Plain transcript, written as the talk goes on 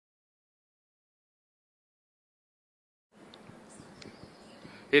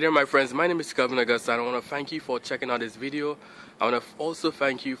Hey there my friends, my name is Kevin Augusta and I want to thank you for checking out this video. I want to also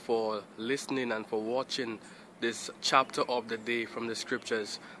thank you for listening and for watching this chapter of the day from the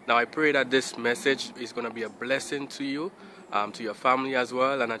scriptures. Now I pray that this message is going to be a blessing to you, to your family as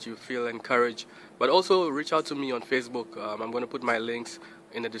well, and that you feel encouraged. But also reach out to me on Facebook. I'm going to put my links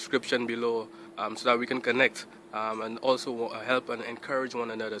in the description below so that we can connect and also help and encourage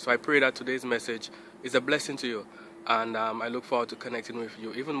one another. So I pray that today's message is a blessing to you. And I look forward to connecting with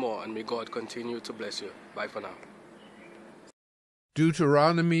you even more, and may God continue to bless you. Bye for now.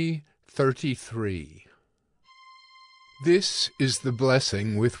 Deuteronomy 33. This is the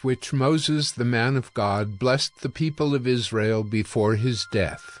blessing with which Moses the man of God blessed the people of Israel before his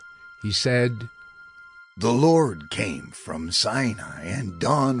death. He said, The Lord came from Sinai and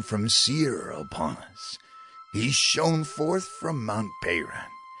dawned from Seir upon us. He shone forth from Mount Paran.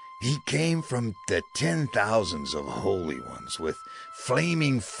 He came from the 10,000s of holy ones with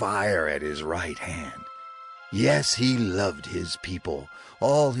flaming fire at his right hand. Yes, he loved his people.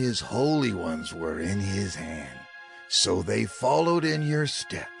 All his holy ones were in his hand. So they followed in your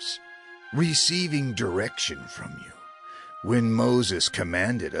steps, receiving direction from you. When Moses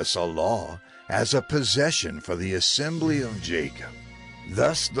commanded us a law as a possession for the assembly of Jacob,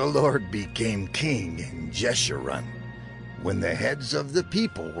 thus the Lord became king in Jeshurun. When the heads of the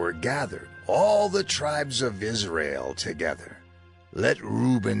people were gathered, all the tribes of Israel together, let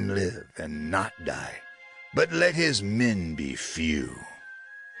Reuben live and not die, but let his men be few.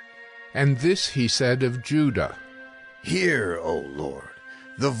 And this he said of Judah, Hear, O Lord,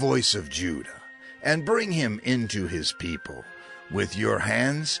 the voice of Judah, and bring him into his people. With your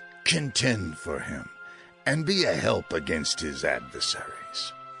hands contend for him, and be a help against his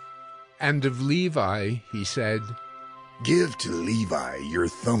adversaries. And of Levi he said, Give to Levi your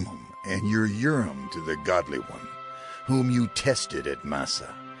Thummim and your Urim to the godly one, whom you tested at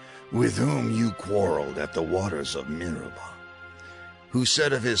Massah, with whom you quarreled at the waters of Meribah, who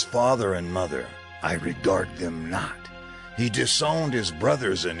said of his father and mother, I regard them not. He disowned his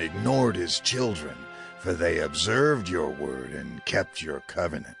brothers and ignored his children, for they observed your word and kept your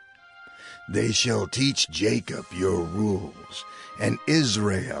covenant. They shall teach Jacob your rules, and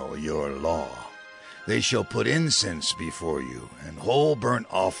Israel your law. They shall put incense before you, and whole burnt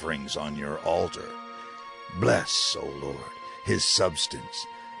offerings on your altar. Bless, O Lord, his substance,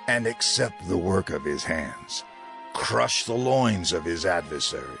 and accept the work of his hands. Crush the loins of his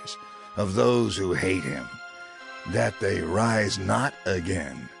adversaries, of those who hate him, that they rise not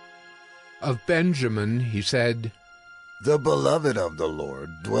again. Of Benjamin he said, The beloved of the Lord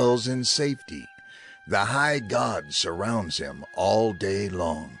dwells in safety. The high God surrounds him all day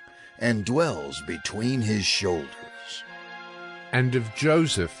long, and dwells between his shoulders. And of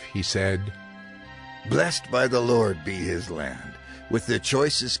Joseph he said, Blessed by the Lord be his land, with the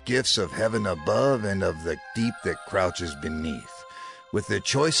choicest gifts of heaven above and of the deep that crouches beneath, with the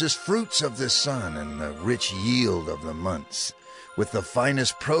choicest fruits of the sun and the rich yield of the months, with the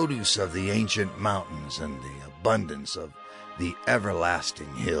finest produce of the ancient mountains and the abundance of the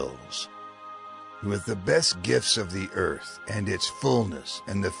everlasting hills, with the best gifts of the earth and its fullness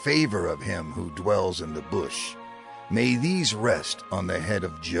and the favor of him who dwells in the bush. May these rest on the head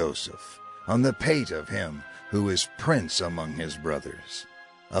of Joseph, on the pate of him who is prince among his brothers.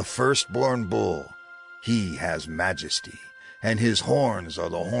 A firstborn bull, he has majesty, and his horns are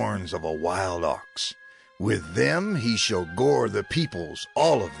the horns of a wild ox. With them he shall gore the peoples,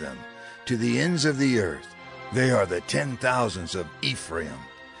 all of them, to the ends of the earth. They are the 10,000s of Ephraim,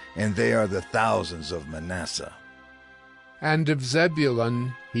 and they are the thousands of Manasseh. And of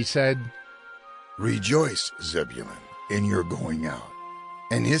Zebulun he said, Rejoice, Zebulun, in your going out,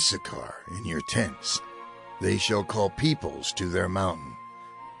 and Issachar in your tents. They shall call peoples to their mountain.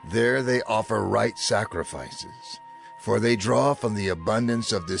 There they offer right sacrifices, for they draw from the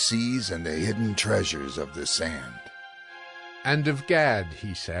abundance of the seas and the hidden treasures of the sand. And of Gad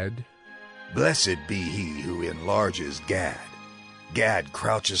he said, Blessed be he who enlarges Gad. Gad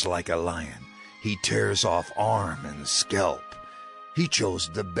crouches like a lion. He tears off arm and scalp. He chose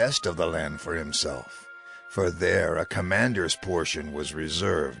the best of the land for himself, for there a commander's portion was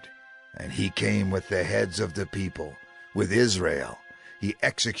reserved. And he came with the heads of the people, with Israel. He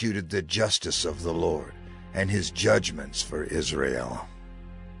executed the justice of the Lord, and his judgments for Israel.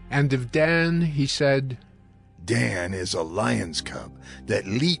 And of Dan he said, Dan is a lion's cub that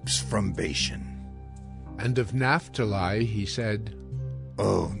leaps from Bashan. And of Naphtali he said,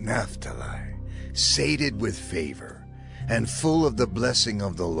 O Naphtali, sated with favor, and full of the blessing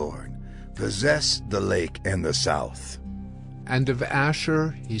of the Lord, possess the lake and the south. And of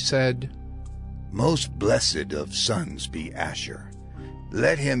Asher he said, Most blessed of sons be Asher.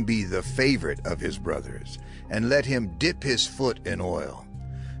 Let him be the favorite of his brothers, and let him dip his foot in oil.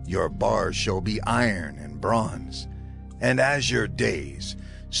 Your bars shall be iron and bronze, and as your days,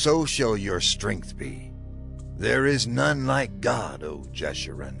 so shall your strength be. There is none like God, O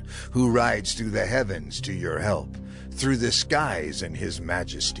Jeshurun, who rides through the heavens to your help, through the skies in his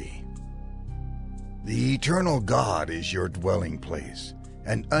majesty. The eternal God is your dwelling place,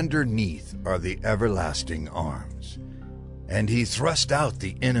 and underneath are the everlasting arms. And he thrust out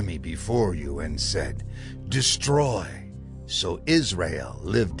the enemy before you and said, Destroy. So Israel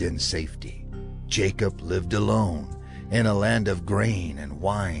lived in safety. Jacob lived alone in a land of grain and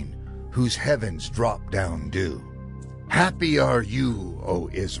wine, whose heavens drop down dew. Happy are you, O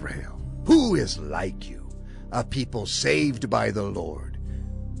Israel. Who is like you, a people saved by the Lord?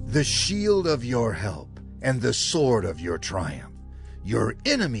 The shield of your help and the sword of your triumph. Your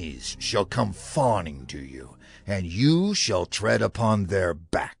enemies shall come fawning to you, and you shall tread upon their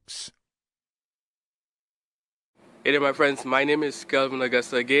backs. Hey there, my friends. My name is Kelvin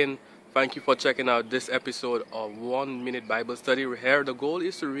Augusta again. Thank you for checking out this episode of 1 Minute Bible Study. Here, the goal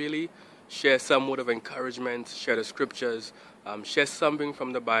is to really share some word of encouragement, share the scriptures, share something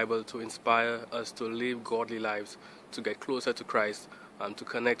from the Bible to inspire us to live godly lives, to get closer to Christ, to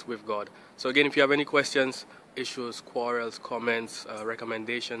connect with God. So again, if you have any questions, issues, quarrels, comments,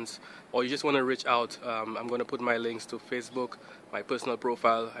 recommendations, or you just want to reach out, I'm going to put my links to Facebook, my personal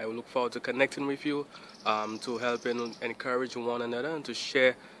profile. I will look forward to connecting with you, to help and encourage one another, and to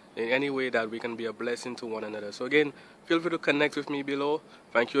share in any way that we can be a blessing to one another. So again, feel free to connect with me below.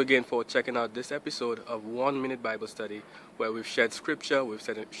 Thank you again for checking out this episode of 1 Minute Bible Study, where we've shared scripture, we've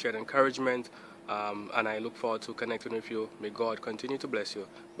shared encouragement, and I look forward to connecting with you. May God continue to bless you.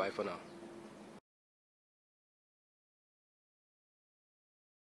 Bye for now.